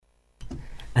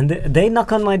And they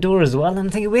knock on my door as well. And I'm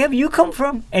thinking, where have you come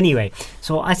from? Anyway,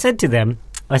 so I said to them,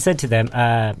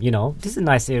 you know, this is a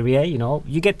nice area. You know,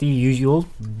 you get the usual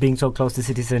being so close to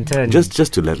city centre.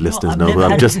 Just to let listeners know,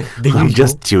 I'm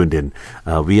just tuned in.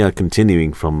 We are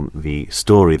continuing from the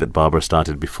story that Barbara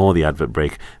started before the advert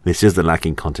break. This is the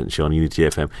Lacking Content Show on Unity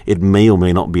FM. It may or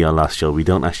may not be our last show. We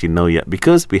don't actually know yet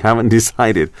because we haven't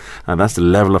decided. And that's the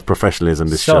level of professionalism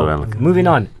this show, Alec. Moving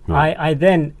on.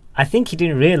 I think he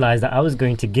didn't realise that I was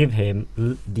going to give him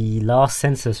the last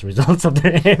census results of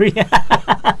the area.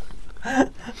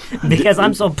 Because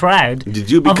I'm so proud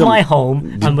of my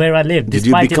home and where I live. Did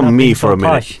you become me for a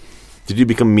minute? Did you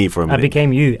become me for a minute? I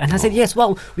became you. And I said, yes,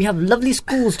 well, we have lovely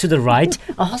schools to the right,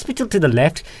 a hospital to the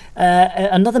left,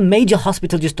 another major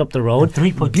hospital just up the road,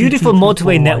 beautiful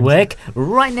motorway network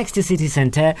right next to city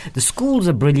centre. The schools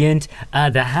are brilliant.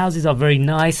 The houses are very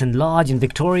nice and large and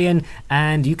Victorian.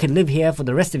 And you can live here for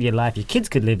the rest of your life. Your kids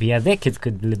could live here. Their kids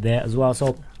could live there as well.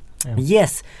 So,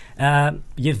 yes,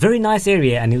 very nice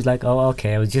area. And he was like, oh,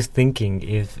 okay, I was just thinking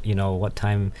if, you know, what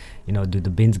time, you know, do the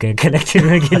bins get collected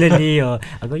regularly? Or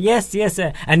I go, yes,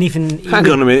 and even hang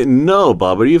on a minute, no,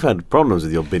 Barbara, you've had problems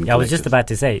with your bin collectors. I was just about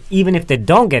to say, even if they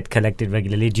don't get collected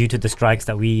regularly due to the strikes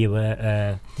that we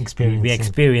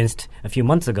experienced a few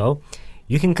months ago,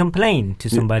 you can complain to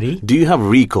somebody. Do you have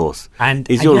recourse? And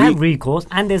you have recourse,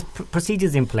 and there's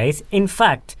procedures in place. In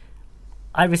fact,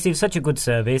 I received such a good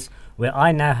service where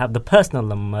I now have the personal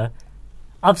number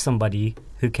of somebody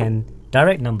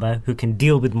direct number who can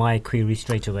deal with my query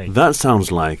straight away. That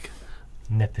sounds like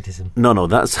nepotism. No,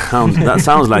 that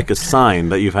sounds like a sign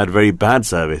that you've had very bad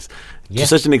service. Yes.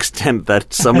 To such an extent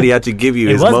that somebody had to give you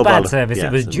his mobile. It was bad service.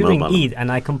 It was during Eid,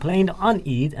 and I complained on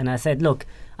Eid, and I said, look,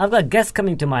 I've got guests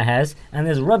coming to my house, and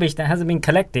there's rubbish that hasn't been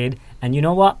collected, and you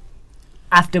know what?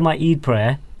 After my Eid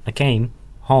prayer, I came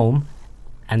home,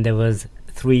 and there was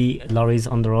 3 lorries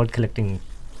on the road collecting.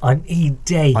 On Eid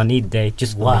day? On Eid day.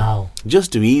 Just wow.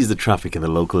 Just to ease the traffic in the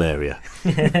local area.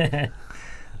 That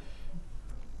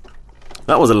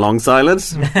was a long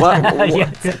silence.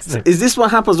 Is this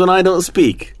what happens when I don't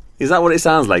speak? Is that what it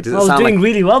sounds like? Does it I was sound doing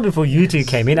really well before you two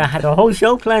came in. I had a whole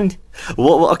show planned.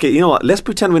 Well, okay, you know what? Let's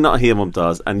pretend we're not here,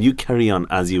 Mumtaz, and you carry on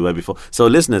as you were before. So,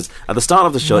 listeners, at the start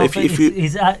of the show,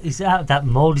 he's out of that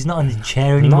mould. He's not on the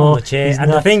chair anymore. Not on the chair.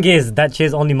 And the thing is, that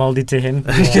chair's only moulded to him.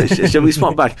 Shall we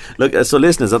swap back? Look, so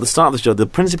listeners, at the start of the show, the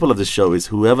principle of the show is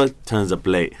whoever turns up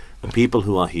late, the people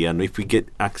who are here, and if we get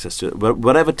access to it,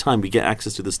 whatever time we get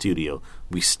access to the studio,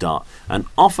 we start. And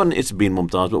often it's been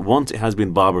Mumtaz, but once it has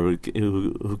been Barbara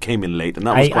who came in late. And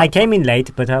that was I came in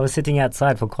late, but I was sitting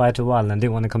outside for quite a while and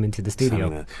didn't want to come into the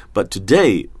studio. But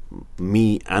today,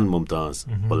 me and Mumtaz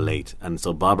were late, and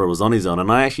so Barbara was on his own.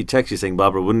 And I actually texted you saying,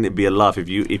 Barbara, wouldn't it be a laugh if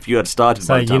you had started?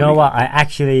 So you know what? I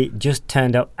actually just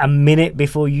turned up a minute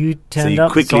before you turned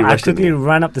up. So I quickly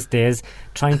ran up the stairs,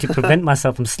 trying to prevent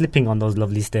myself from slipping on those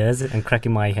lovely stairs and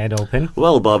cracking my head open.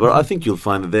 Well, Barbara, I think you'll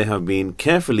find that they have been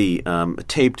carefully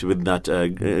taped with that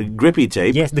grippy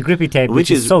tape. Yes, the grippy tape, which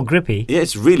is so grippy. Yeah,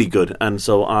 it's really good, and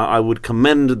so I would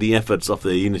commend the efforts of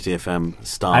the Unity FM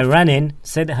staff. I ran in,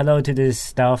 said hello to the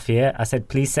staff here. I said,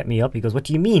 please set me up. He goes, what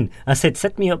do you mean? I said,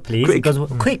 set me up, please. Quick. He goes,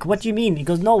 quick, what do you mean? He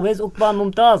goes, no, where's Uqba and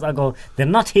Mumtaz? I go, they're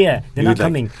not here. They're not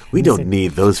coming. We don't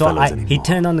need those fellows anymore. He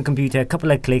turned on the computer, a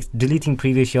couple of clicks, deleting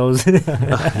previous shows.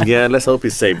 Yeah, let's hope he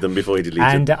saved them before he deleted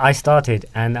them. And I started,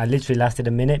 and I literally lasted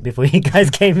a minute before you guys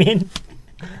came in.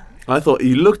 I thought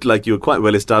you looked like you were quite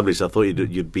well established. I thought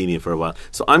you'd been here for a while.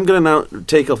 So I'm going to now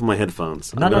take off my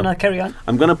headphones. No, carry on.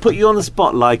 I'm going to put you on the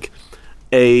spot like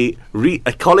a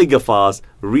colleague of ours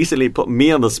recently put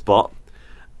me on the spot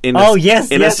in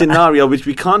a scenario which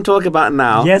we can't talk about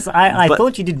now. Yes, I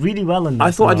thought you did really well on this.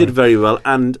 I thought I did very well,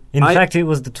 and in fact it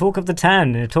was the talk of the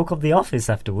town, the talk of the office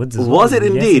afterwards as was well. It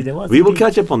indeed? Yes, we will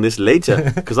catch up on this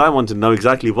later because I want to know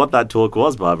exactly what that talk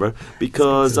was, Barbara,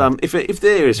 because if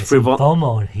there is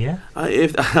FOMO here.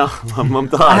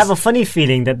 I have a funny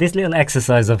feeling that this little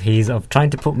exercise of his of trying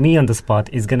to put me on the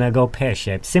spot is going to go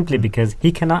pear-shaped simply because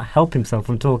he cannot help himself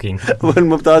from talking.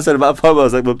 When Mumtaz said about FOMO, I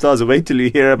was like, Mumtaz, wait till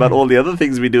you hear about all the other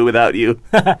things we do without you.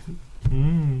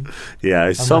 Yeah,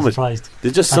 it's I'm so not much. Surprised.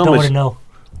 There's just so much.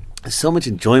 There's so much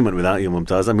enjoyment without you,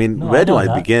 Mumtaz. I mean, where do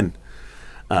I begin?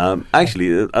 Actually,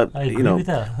 you know,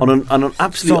 on an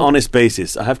absolutely honest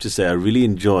basis, I have to say I really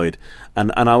enjoyed,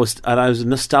 and I was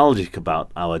nostalgic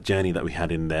about our journey that we had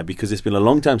in there because it's been a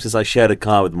long time since I shared a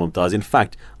car with Mumtaz. In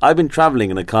fact, I've been travelling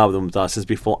in a car with Mumtaz since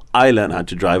before I learned how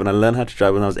to drive, and I learned how to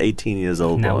drive when I was 18 years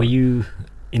old. Now, were you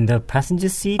In the passenger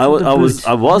seat? I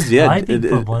was, yeah. I think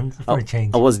for a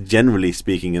change. I was generally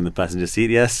speaking in the passenger seat,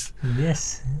 yes.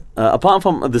 Yes. Apart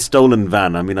from the stolen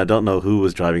van, I mean, I don't know who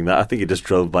was driving that. I think it just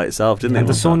drove by itself, didn't it? And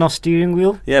the sawn-off steering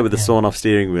wheel? Yeah, with the sawn-off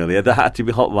steering wheel. Yeah, that had to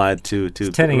be hot-wired to It's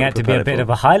turning out to be a bit of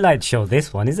a highlight show,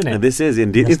 this one, isn't it? And this is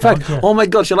indeed. In fact, oh my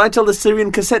God, shall I tell the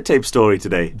Syrian cassette tape story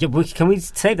today? Yeah, can we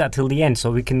save that till the end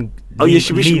so we can... We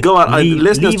should go out.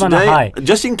 Listeners, today,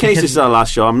 just in case this is our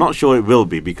last show, I'm not sure it will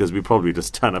be because we probably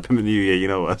just turn up in the new year, you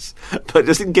know us. But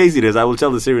just in case it is, I will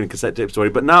tell the Syrian cassette tape story.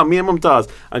 But now, me and Mumtaz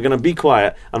are going to be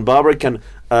quiet, and Barbara can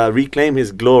reclaim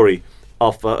his glory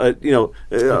of,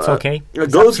 it's okay.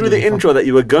 Go through the intro that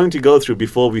you were going to go through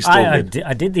before we started.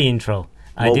 I did the intro.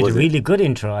 I did a really good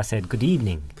intro. I said, good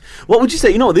evening. What would you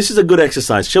say? This is a good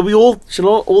exercise. Shall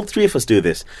all three of us do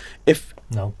this?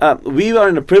 No. We are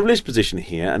in a privileged position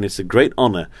here, and it's a great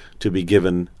honour to be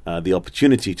given the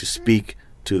opportunity to speak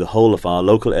to the whole of our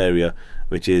local area,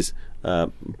 which is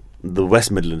the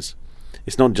West Midlands.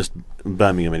 It's not just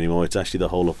Birmingham anymore, it's actually the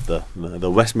whole of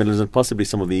the West Midlands and possibly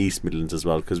some of the East Midlands as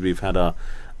well, because we've had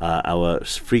our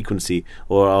frequency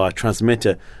or our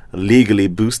transmitter legally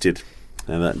boosted.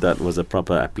 And that was a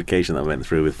proper application that went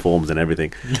through with forms and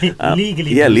everything.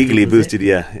 Legally boosted.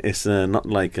 Yeah, it's not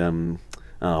like I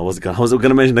was going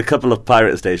to mention a couple of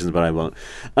pirate stations, but I won't.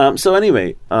 So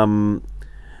anyway, given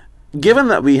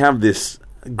that we have this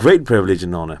great privilege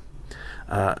and honour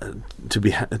to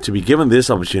be given this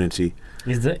opportunity,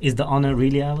 is the honour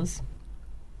really ours?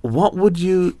 What would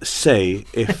you say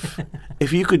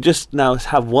if you could just now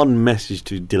have one message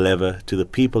to deliver to the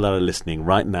people that are listening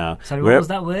right now? Sorry, what was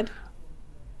that word?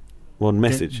 One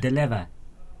message. Deliver.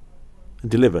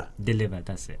 Deliver.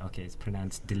 That's it. Okay, it's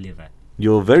pronounced deliver.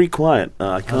 You're very quiet.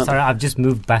 I can't. Oh, sorry, I've just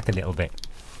moved back a little bit.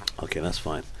 Okay, that's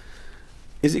fine.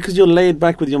 Is it because you're laid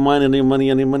back with your mind and your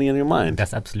money and your money and your mind?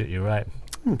 That's absolutely right.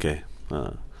 Okay.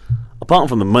 Apart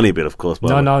from the money bit, of course.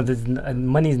 No,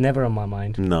 money's never on my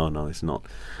mind. No, it's not.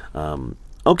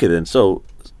 Okay, then. So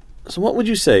what would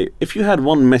you say if you had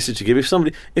one message to give?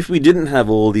 If we didn't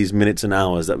have all these minutes and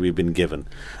hours that we've been given,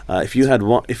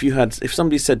 if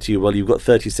somebody said to you, well, you've got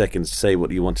 30 seconds to say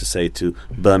what you want to say to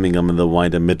Birmingham and the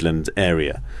wider Midlands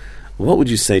area, what would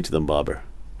you say to them, Barbara?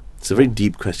 It's a very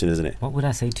deep question, isn't it? What would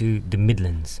I say to the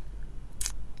Midlands?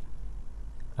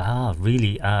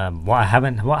 Really? What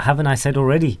haven't I said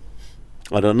already?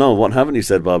 I don't know. What haven't you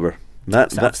said, Barbara?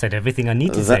 I've said everything I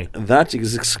need to say. That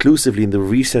is exclusively in the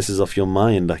recesses of your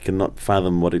mind. I cannot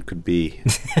fathom what it could be.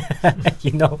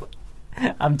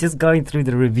 I'm just going through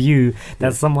the review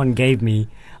that someone gave me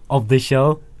of the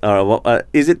show. All right,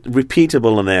 is it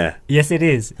repeatable on air? Yes, it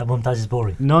is. That Mumtaz is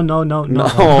boring. No.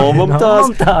 Mumtaz.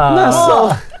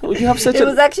 You have such It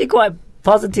was actually quite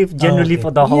positive generally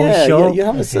for the whole show. Yeah, you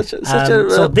have such a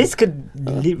so this could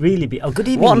really be good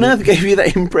evening. What on earth gave you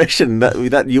that impression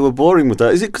that you were boring,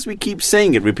 Mumtaz? Is it because we keep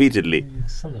saying it repeatedly?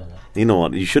 Something like that. You know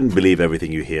what? You shouldn't believe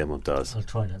everything you hear, Mumtaz. I'll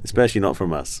try that. Especially not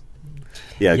from us.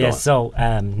 Yeah, go on. So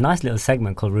nice little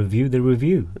segment called Review the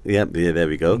Review. Yeah, there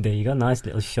we go. There you go, nice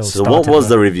little show. So what was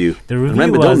the review? The review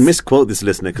Remember, don't misquote this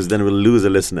listener because then we'll lose a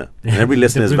listener. And every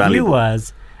listener is valuable.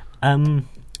 The review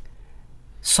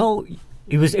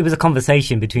was, It was a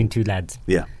conversation between two lads.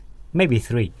 Yeah. Maybe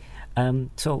three.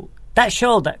 So that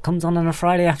show that comes on a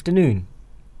Friday afternoon.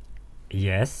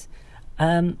 Yes.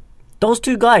 Those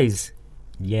two guys.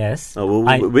 Yes. Oh,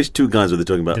 well, which two guys were they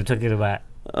talking about? They're talking about...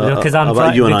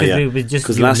 about you and I, yeah.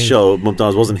 Because last show,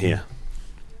 Mumtaz wasn't here.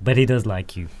 But he does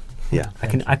like you. Yeah.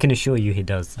 I can assure you he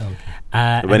does.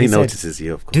 Okay. When he notices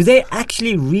you, of course. Do they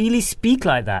actually really speak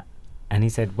like that? And he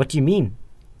said, what do you mean?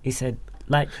 He said...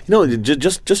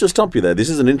 just to stop you there, this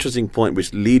is an interesting point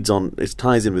which leads on. It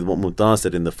ties in with what Mumtaz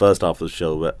said in the first half of the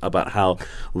show about how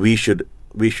we should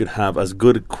have as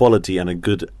good quality and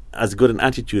as good an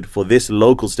attitude for this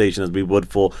local station as we would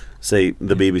for, say,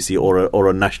 the BBC or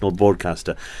a national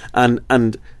broadcaster.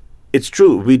 And it's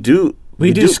true, we do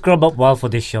scrub up well for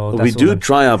this show. We do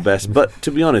try our best, but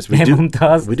to be honest, we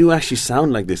do actually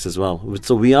sound like this as well.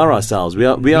 So we are ourselves. We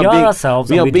are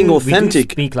being authentic.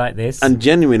 We speak like this and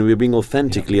genuine. We're being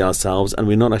authentically ourselves, and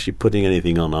we're not actually putting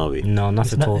anything on, are we? No,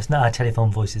 not at all. It's not our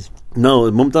telephone voices. No,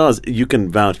 Mumtaz, you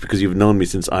can vouch because you've known me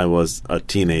since I was a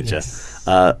teenager. Yes.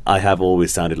 I have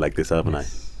always sounded like this, haven't I?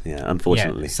 Yeah,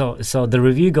 unfortunately. Yeah, so the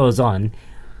review goes on.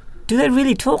 Do they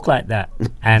really talk like that?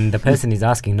 And the person he's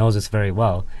asking knows us very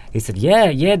well. He said,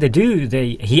 yeah, they do.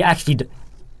 He actually...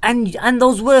 And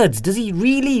those words, does he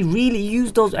really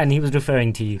use those? And he was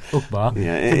referring to you, Ukbar.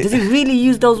 Yeah. Does he really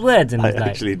use those words? And I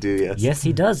actually do, yes. Yes,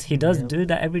 he does. He does do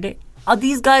that every day. Are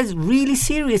these guys really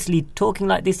seriously talking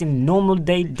like this in normal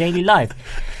daily life?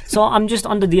 So I'm just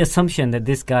under the assumption that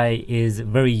this guy is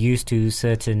very used to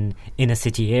certain inner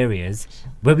city areas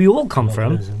where we all come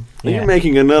from. Are you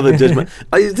making another judgment?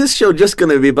 Is this show just going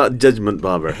to be about judgment,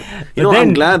 Babar?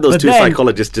 I'm glad those two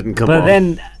psychologists didn't come on. But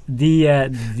then the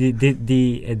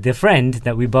friend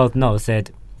that we both know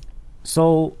said,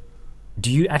 so do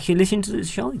you actually listen to the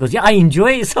show? He goes, yeah, I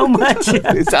enjoy it so much.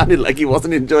 It sounded like he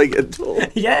wasn't enjoying it at all.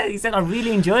 Yeah, he said, I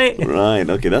really enjoy it. Right,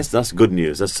 okay, that's good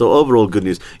news. That's so overall good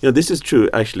news. This is true,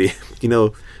 actually.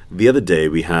 The other day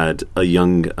we had a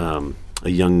young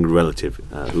relative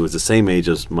who was the same age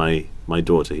as my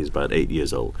daughter. He's about 8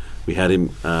 years old. We had him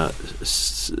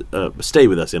stay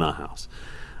with us in our house.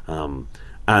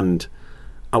 And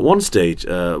at one stage,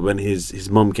 when his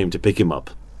mum came to pick him up,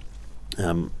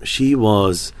 she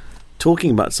was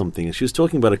talking about something, and she was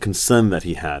talking about a concern that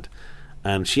he had,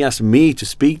 and she asked me to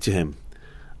speak to him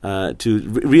to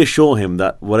reassure him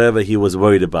that whatever he was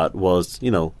worried about was,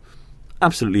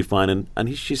 absolutely fine.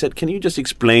 And she said, can you just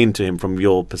explain to him from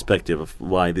your perspective of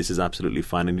why this is absolutely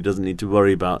fine and he doesn't need to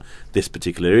worry about this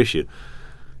particular issue?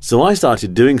 So I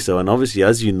started doing so, and obviously,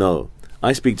 as you know,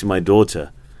 I speak to my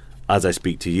daughter as I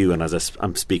speak to you and as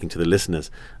I'm speaking to the listeners,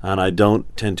 and I don't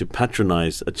tend to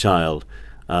patronize a child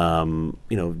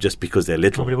just because they're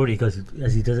little. Probably because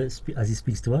as he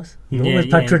speaks to us, he always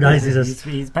patronizes us.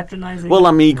 He's patronizing. Well,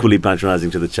 I'm equally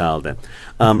patronizing to the child then.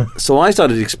 So I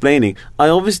started explaining. I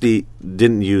obviously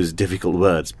didn't use difficult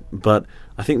words, but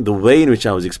I think the way in which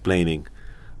I was explaining,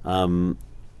 the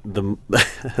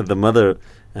mother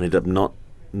ended up not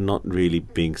really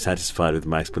being satisfied with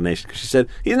my explanation, because she said,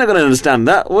 he's not going to understand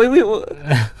that. What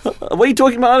are you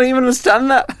talking about? I don't even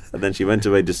understand that. And then she went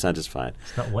away dissatisfied.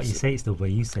 It's not what you say, it's the way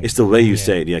you say it. It's the way you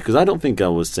say it, yeah, because I don't think I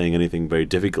was saying anything very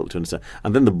difficult to understand.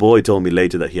 And then the boy told me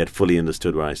later that he had fully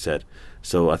understood what I said.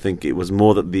 So I think it was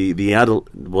more that the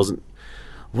adult wasn't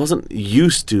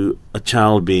used to a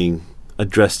child being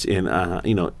addressed in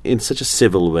in such a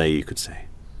civil way, you could say.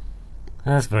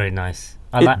 That's very nice.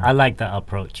 I like that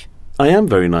approach. I am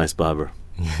very nice, Babar,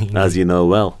 as you know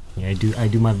well. Yeah, I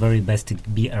do my very best to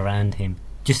be around him,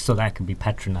 just so that I can be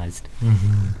patronized.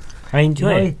 Mm-hmm. I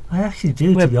enjoy it. I actually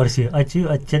do, to be honest with you. I do.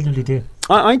 I genuinely do.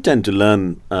 I tend to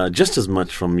learn just as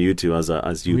much from you two as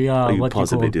you we are you what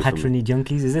possibly you call do. patrony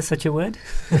junkies. Is there such a word?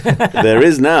 There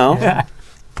is now.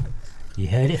 You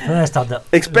heard it first on the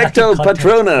Expecto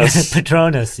Patronus.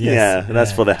 Patronus, yes. Yeah,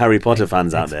 that's for the Harry Potter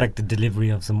fans out there. Expect the delivery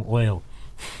of some oil.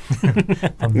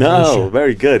 No,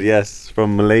 very good. Yes,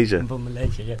 from Malaysia. From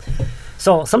Malaysia, yes.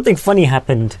 So something funny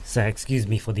happened. So excuse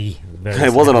me for the.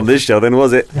 It wasn't on this show, then,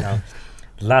 was it? No.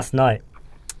 Last night,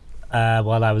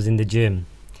 while I was in the gym,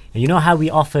 you know how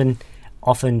we often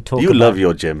talk. You love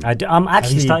your gym. I'm actually.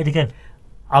 Have you started again?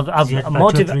 I've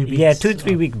motivated.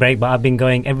 2-3 week break, but I've been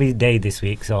going every day this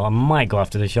week, so I might go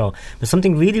after the show. But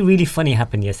something really, really funny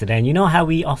happened yesterday, and you know how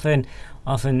we often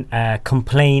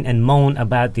complain and moan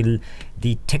about the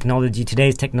technology,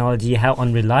 today's technology, how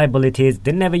unreliable it is.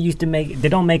 They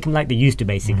don't make them like they used to,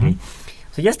 basically.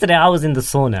 Mm-hmm. So yesterday I was in the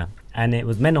sauna, and it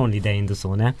was men only day in the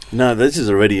sauna. Now this is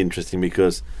already interesting,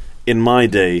 because in my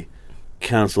day,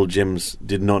 council gyms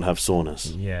did not have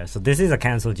saunas. Yeah, so this is a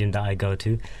council gym that I go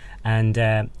to, and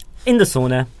in the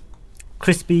sauna,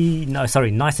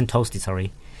 nice and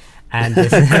toasty, and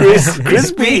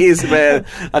crispy is where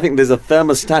I think there's a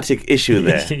thermostatic issue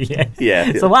there.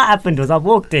 Yeah. So what happened was I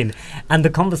walked in, and the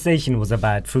conversation was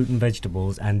about fruit and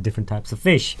vegetables and different types of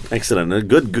fish. Excellent, a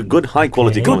good high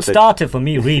quality conversation. Good starter for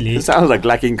me, really. It sounds like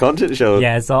lacking content show.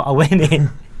 Yeah, so I went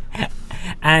in,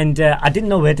 and I didn't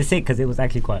know where to sit because it was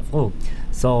actually quite full.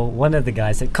 So one of the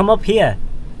guys said, "Come up here."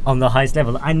 On the highest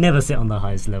level. I never sit on the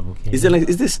highest level. Is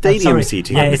this stadium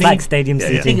seating? Yeah, it's like stadium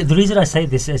seating. The reason I say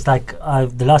this is like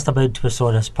the last time I went to a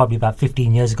sauna is probably about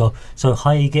 15 years ago. So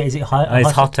higher you get, is it higher?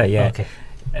 It's hotter, yeah. Okay.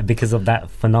 Because of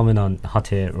that phenomenon,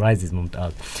 hotter rises,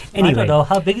 Mumtaz. Anyway, I don't know.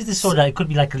 How big is this sauna? It could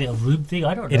be like a little room thing.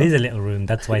 I don't know. It is a little room.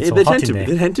 That's why it's so hot in there.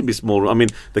 They tend to be small. I mean,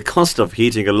 the cost of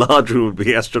heating a large room would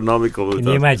be astronomical. Can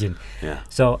you imagine? Yeah.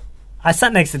 So I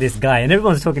sat next to this guy, and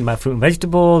everyone's talking about fruit and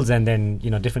vegetables, and then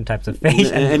different types of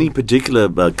fish. Any particular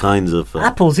kinds of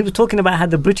apples? He was talking about how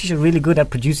the British are really good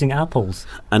at producing apples.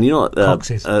 And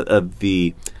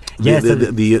the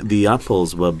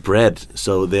apples were bred,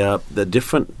 so the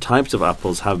different types of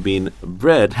apples have been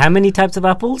bred. How many types of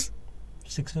apples?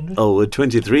 600.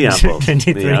 23 apples.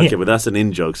 23. Yeah, okay, but that's an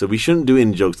in-joke. So we shouldn't do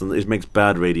in-jokes. It makes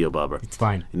bad radio, Babar. It's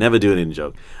fine. You never do an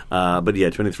in-joke. But yeah,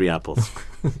 23 apples.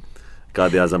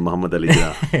 Qadi-Azam Muhammad Ali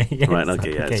Jinnah. Yes, right,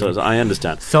 okay. So I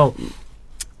understand. So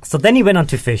then he went on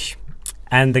to fish,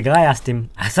 and the guy asked him,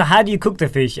 so how do you cook the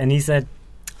fish? And he said,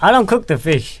 I don't cook the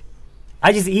fish,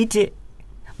 I just eat it.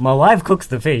 My wife cooks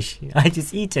the fish. I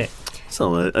just eat it.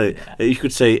 So you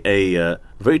could say a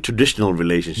very traditional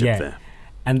relationship there.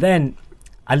 And then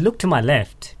I looked to my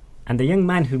left, and the young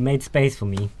man who made space for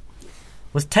me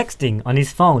was texting on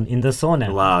his phone in the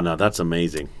sauna. Wow, now that's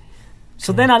amazing.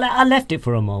 So then I left it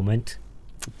for a moment.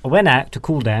 I went out to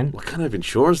cool down. What kind of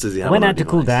insurance does he have? I went out to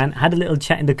cool down, had a little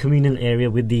chat in the communal area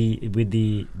with the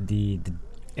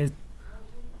it's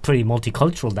pretty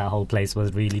multicultural, that whole place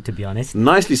was, really, to be honest.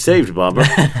 Nicely saved, Barbara.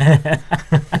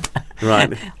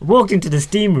 Right. Walked into the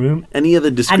steam room. Any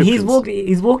other descriptions? And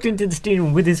he's walked into the steam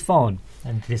room with his phone.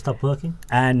 And did it stop working?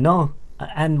 And no.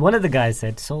 And one of the guys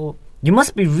said, "So you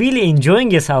must be really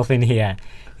enjoying yourself in here."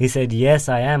 He said, "Yes,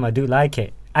 I am. I do like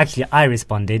it." Actually, I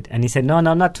responded, and he said, "No,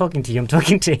 I'm not talking to you. I'm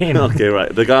talking to him." Okay,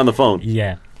 right. The guy on the phone.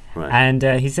 Yeah. Right. And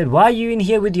he said, "Why are you in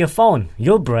here with your phone?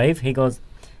 You're brave." He goes,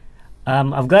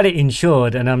 "I've got it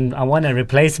insured, and I want a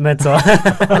replacement." So,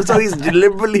 so he's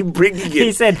deliberately bringing it.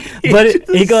 He said, "But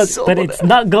it's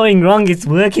not going wrong. It's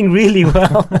working really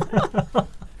well."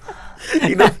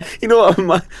 you know,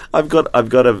 I've got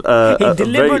a. He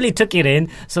deliberately took it in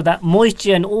so that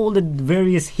moisture and all the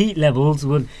various heat levels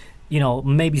would,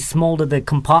 maybe smolder the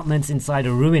compartments inside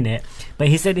or ruin it. But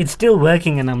he said it's still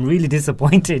working, and I'm really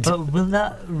disappointed. But will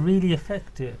that really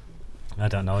affect it? I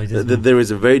don't know. There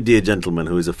is a very dear gentleman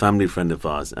who is a family friend of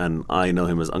ours, and I know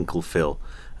him as Uncle Phil.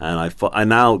 And I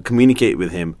now communicate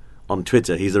with him on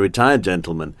Twitter. He's a retired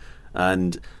gentleman,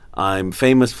 and I'm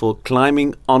famous for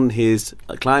climbing up his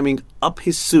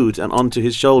suit and onto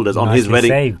his shoulders on his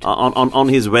wedding on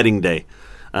his wedding day.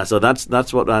 So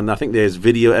that's what, and I think there's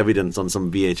video evidence on some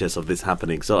VHS of this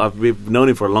happening. So we've known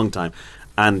him for a long time,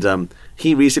 and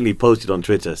he recently posted on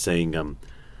Twitter saying,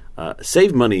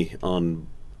 "Save money on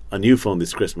a new phone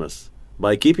this Christmas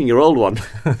by keeping your old one."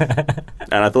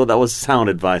 And I thought that was sound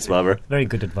advice, Barbara. Very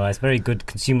good advice. Very good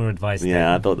consumer advice. Yeah, there.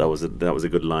 I thought that was a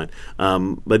good line.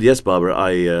 But yes, Barbara,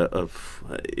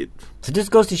 So this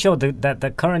goes to show that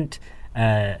the current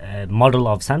model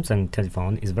of Samsung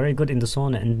telephone is very good in the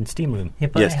sauna and steam room. Yeah,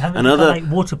 but another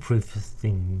waterproof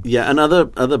thing. Yeah, and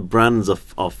other brands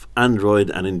of Android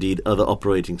and indeed other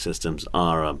operating systems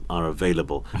are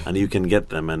available, and you can get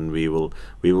them. And we will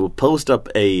post up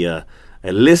a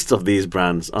list of these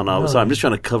brands on our. So I'm just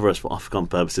trying to cover us for Ofcom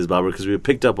purposes, Barbara, because we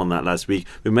picked up on that last week.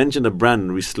 We mentioned a brand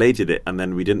and we slated it, and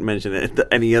then we didn't mention it that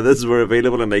any others were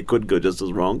available, and they could go just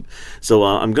as wrong. So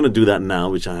I'm going to do that now,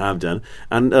 which I have done.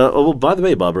 And by the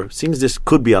way, Barbara, since this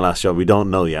could be our last show, we don't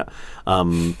know yet.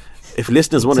 If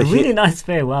listeners want to hear... It's a really nice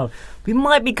farewell. We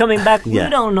might be coming back. Yeah. We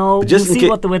don't know. We'll see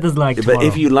what the weather's like tomorrow. But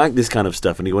if you like this kind of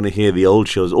stuff and you want to hear the old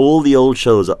shows, all the old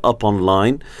shows are up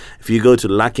online. If you go to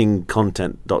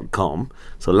lackingcontent.com,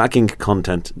 so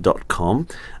lackingcontent.com,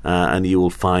 and you will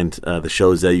find the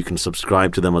shows there. You can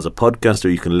subscribe to them as a podcast, or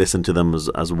you can listen to them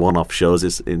as one-off shows.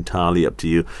 It's entirely up to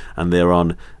you. And they're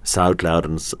on SoundCloud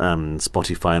and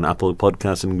Spotify and Apple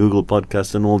Podcasts and Google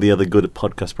Podcasts and all the other good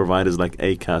podcast providers like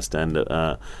Acast and...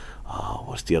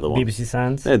 what's the other one? BBC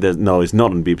Sounds? No, it's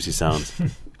not on BBC Sounds.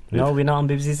 No, we're not on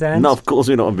BBC Sounds? No, of course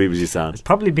we're not on BBC Sounds. It's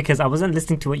probably because I wasn't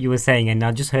listening to what you were saying and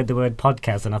I just heard the word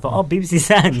podcast and I thought, BBC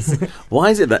Sounds. Why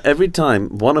is it that every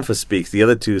time one of us speaks, the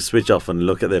other two switch off and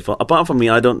look at their phone? Apart from me,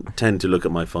 I don't tend to look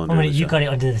at my phone. You got it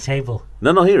under the table.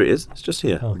 No, here it is. It's just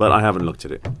here. Okay. But I haven't looked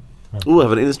at it. Okay. I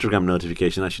have an Instagram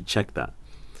notification. I should check that.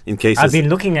 In case I've been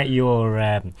looking at your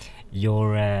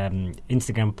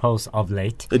Instagram posts of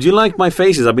late. Do you like my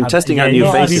faces? I've been testing out new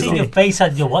faces. I've seen your face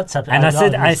on your WhatsApp. And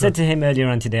I said to him earlier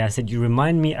on today, I said, you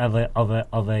remind me of a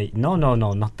no,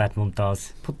 not that,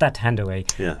 Mumtaz. Put that hand away.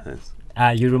 Yeah. Yes.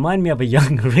 You remind me of a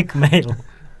young Rick Mail.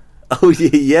 Oh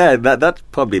yeah, that'd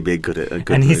probably be a good.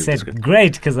 And he said,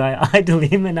 great, because I idol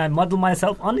him and I model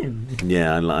myself on him.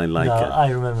 Yeah, I like. I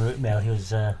remember Rick Mail. He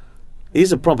was.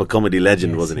 He's a proper comedy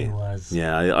legend, wasn't he? He was.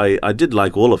 Yeah, I did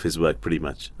like all of his work pretty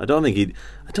much. I don't think he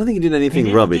did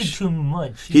anything rubbish. He did too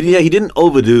much. He didn't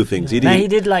overdo things. Yeah. He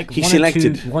did like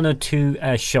one or two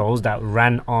shows that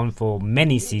ran on for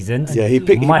many seasons. Yeah, he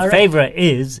picked. My favorite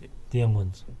is the young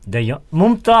ones. The young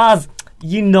Mumtaz.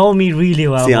 You know me really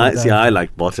well. See, I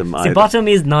like Bottom. Bottom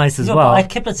is nice as well. But I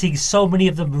kept on seeing so many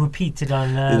of them repeated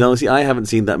on. I haven't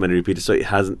seen that many repeated, so it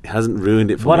hasn't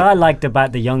ruined it for me. What I liked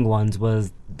about the young ones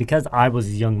was because I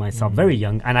was young myself, very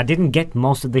young, and I didn't get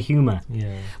most of the humour.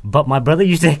 Yeah. But my brother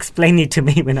used to explain it to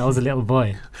me when I was a little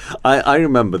boy. I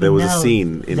remember there was a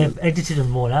scene. They've edited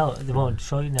them all out. They won't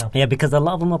show you now. Yeah, because a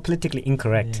lot of them are politically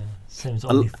incorrect. Yeah. Same as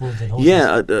Only Fools and Horses.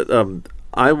 Yeah.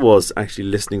 I was actually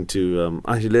listening to.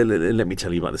 Let me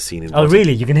tell you about the scene in Bottom. Oh,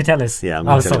 really? You're going to tell us? Yeah, I'm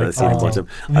going to tell you about the scene in Bottom.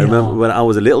 I remember when I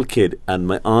was a little kid, and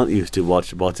my aunt used to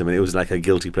watch Bottom, and it was like a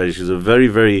guilty pleasure. She was a very,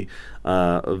 very,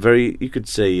 very, you could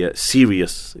say,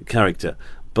 serious character.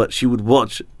 But she would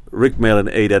watch Rick Mayall and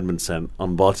Ade Edmondson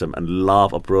on Bottom and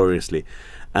laugh uproariously,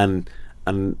 and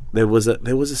there was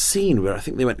a scene where I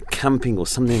think they went camping or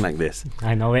something like this.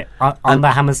 I know it on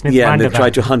the Hammersmith roundabout. And they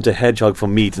tried to hunt a hedgehog for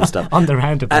meat and stuff on the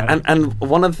roundabout.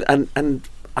 And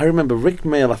I remember Rick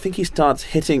Mayall. I think he starts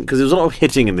hitting, because there was a lot of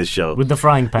hitting in this show with the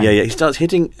frying pan. Yeah. He starts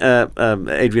hitting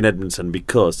Adrian Edmondson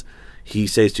because he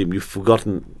says to him, "You've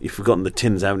forgotten the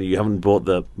tins, haven't you? You haven't bought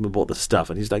the stuff."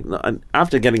 And he's like, "No." And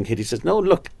after getting hit, he says, "No,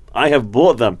 look, I have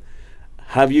bought them.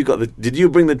 Have you got the? Did you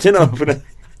bring the tin opener?"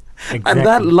 Exactly. And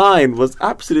that line was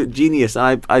absolute genius.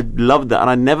 I loved that,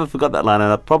 and I never forgot that line.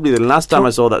 And probably the last time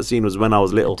I saw that scene was when I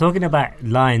was little. Talking about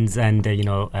lines and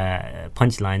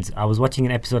punchlines, I was watching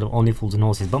an episode of Only Fools and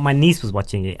Horses, but my niece was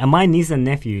watching it, and my niece and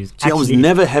nephews. I was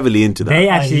never heavily into that. They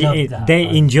actually they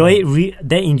enjoy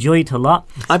it a lot.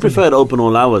 I preferred Open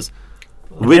All Hours.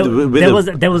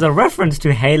 There was a reference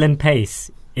to Hale and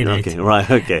Pace in it. Okay, right,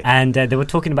 okay. And they were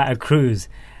talking about a cruise.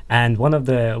 And one of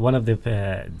the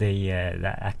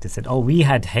actors said, "Oh, we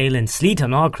had hail and sleet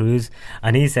on our cruise,"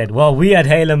 and he said, "Well, we had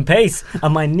hail and pace."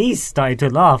 And my niece started to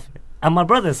laugh, and my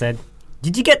brother said,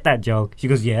 "Did you get that joke?" She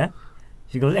goes, "Yeah."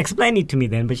 She goes, "Explain it to me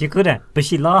then," but she couldn't. But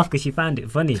she laughed because she found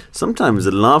it funny. Sometimes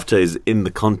the laughter is in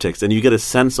the context, and you get a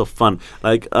sense of fun.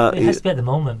 Like it has to be at the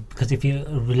moment, because if you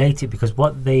relate it, because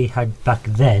what they had back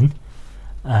then.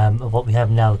 What we have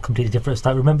now, completely different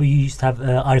style. Remember, you used to have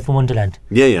Arif and Wonderland.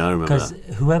 Yeah, I remember. Because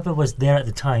whoever was there at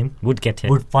the time would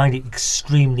find it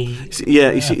extremely.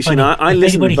 I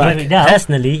listened back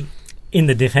personally. In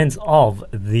the defense of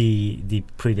the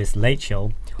previous Late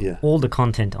Show, all the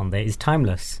content on there is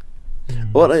timeless.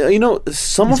 Well,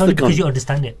 some it's of the because you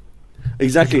understand it.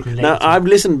 Exactly. Now, I've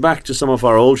listened back to some of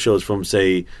our old shows from,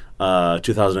 say,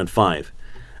 2005,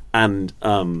 and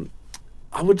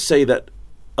I would say that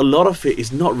a lot of it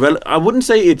is not relevant. I wouldn't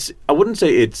say it's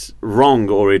wrong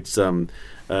or it's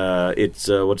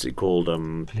what's it called?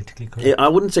 Politically correct. I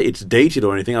wouldn't say it's dated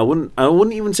or anything. I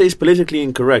wouldn't even say it's politically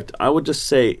incorrect. I would just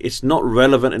say it's not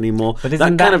relevant anymore. But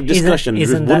that kind of discussion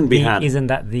wouldn't be had. Isn't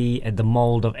that the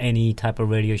mold of any type of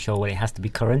radio show where it has to be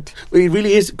current? Well, it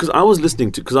really is, because I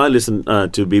listen to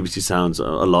BBC Sounds a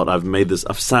lot.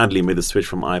 I've sadly made the switch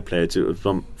from iPlayer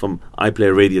from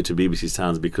iPlayer Radio to BBC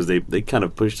Sounds because they kind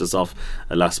of pushed us off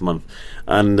last month.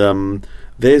 And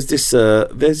there's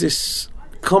this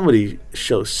comedy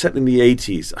show set in the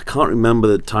 80s. I can't remember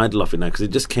the title of it now because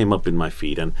it just came up in my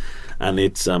feed, and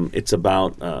it's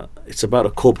about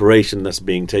a corporation that's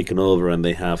being taken over, and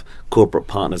they have corporate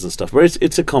partners and stuff. Where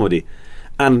it's a comedy,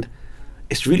 and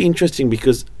it's really interesting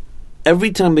because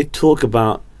every time they talk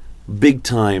about big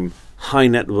time high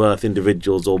net worth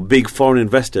individuals or big foreign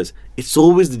investors, it's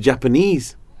always the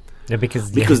Japanese. Yeah,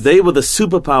 because they were the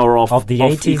superpower of the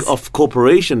 80s of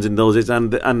corporations in those days,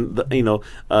 and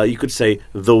you could say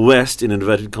the West, in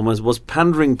inverted commas, was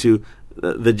pandering to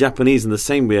the Japanese in the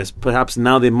same way as perhaps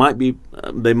now they might be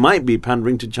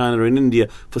pandering to China and India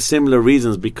for similar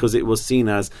reasons, because it was seen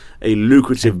as a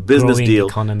lucrative business deal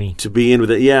economy to be in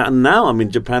with it. Yeah, and now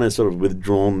Japan has sort of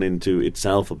withdrawn into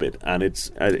itself a bit, and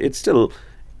it's still.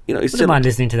 I wouldn't mind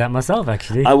listening to that myself.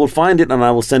 Actually, I will find it and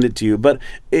I will send it to you. But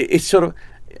it's sort of.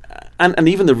 And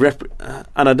even and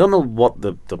I don't know what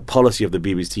the policy of the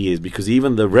BBC is, because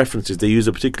even the references, they use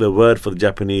a particular word for the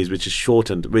Japanese which is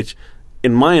shortened, which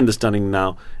in my understanding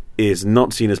now is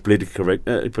not seen as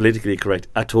politically correct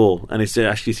at all, and it's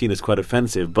actually seen as quite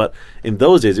offensive. But in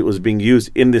those days it was being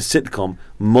used in this sitcom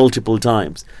multiple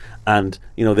times, and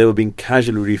they were being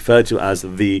casually referred to as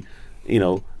the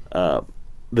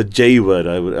J word,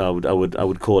 I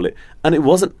would call it. And it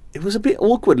was a bit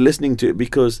awkward listening to it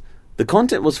because the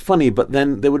content was funny, but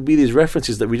then there would be these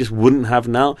references that we just wouldn't have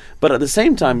now. But at the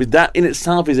same time, that in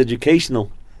itself is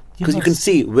educational, because you can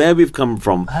see where we've come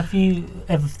from. Have you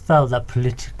ever felt that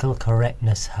political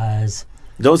correctness has...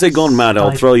 Don't say gone mad,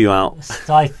 I'll throw you out.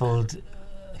 ...stifled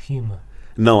humour?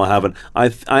 No, I haven't. I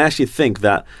actually think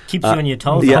that keeps you on your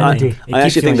toes. Yeah, I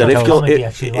actually think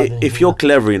that if you're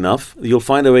clever enough, you'll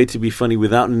find a way to be funny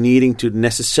without needing to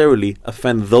necessarily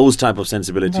offend those type of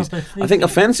sensibilities. I think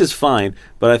offense is fine,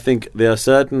 but I think there are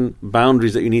certain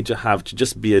boundaries that you need to have to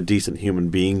just be a decent human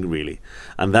being, really,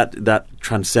 and that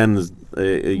transcends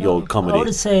your comedy. I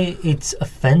would say it's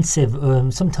offensive.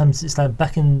 Sometimes it's like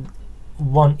back in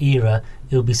one era,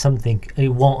 it'll be something, it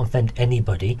won't offend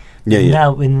anybody.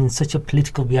 Now in such a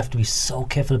political, we have to be so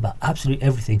careful about absolutely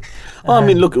everything. Well,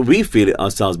 look, we feel it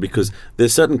ourselves because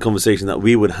there's certain conversation that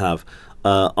we would have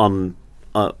on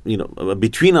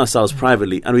between ourselves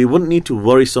privately, and we wouldn't need to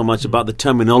worry so much about the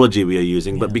terminology we are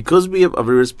using. But because we have a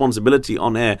responsibility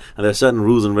on air, and there are certain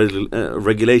rules and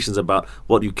regulations about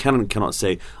what you can and cannot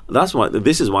say,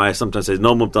 this is why I sometimes say,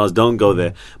 no, Mumtaz, don't go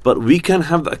there. But we can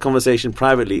have that conversation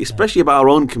privately, especially about our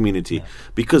own community,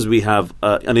 because we have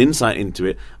an insight into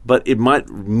it. But it might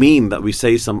mean that we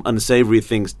say some unsavory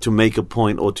things to make a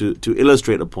point or to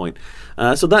illustrate a point.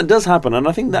 So that does happen, and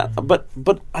I think that, but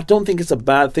I don't think it's a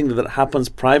bad thing that happens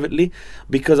privately,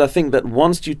 because I think that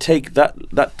once you take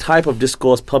that type of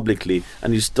discourse publicly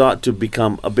and you start to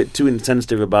become a bit too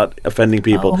insensitive about offending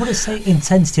people. I want to say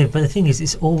insensitive, but the thing is,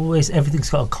 it's always,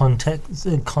 everything's got a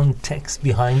context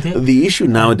behind it. The issue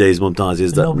nowadays, Mumtaz,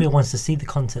 is that nobody wants to see the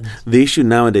content. The issue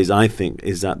nowadays, I think,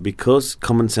 is that because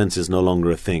common sense is no longer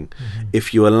a thing,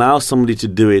 if you allow somebody to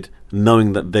do it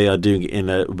knowing that they are doing it in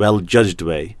a well-judged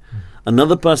way,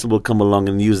 another person will come along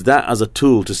and use that as a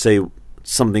tool to say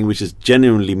something which is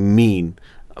genuinely mean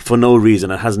for no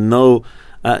reason and has no,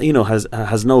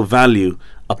 has no value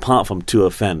apart from to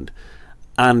offend.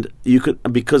 And you could,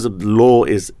 because the law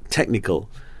is technical,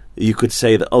 you could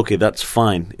say that, okay, that's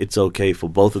fine. It's okay for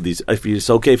both of these. If it's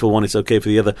okay for one, it's okay for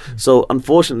the other. So,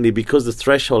 unfortunately, because the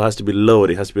threshold has to be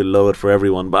lowered, it has to be lowered for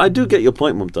everyone. But I do get your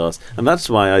point, Mumtaz. And that's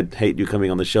why I hate you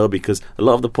coming on the show, because a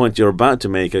lot of the points you're about to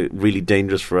make are really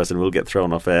dangerous for us and we'll get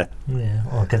thrown off air. Yeah,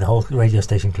 or get the whole radio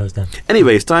station closed down.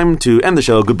 Anyway, it's time to end the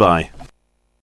show. Goodbye.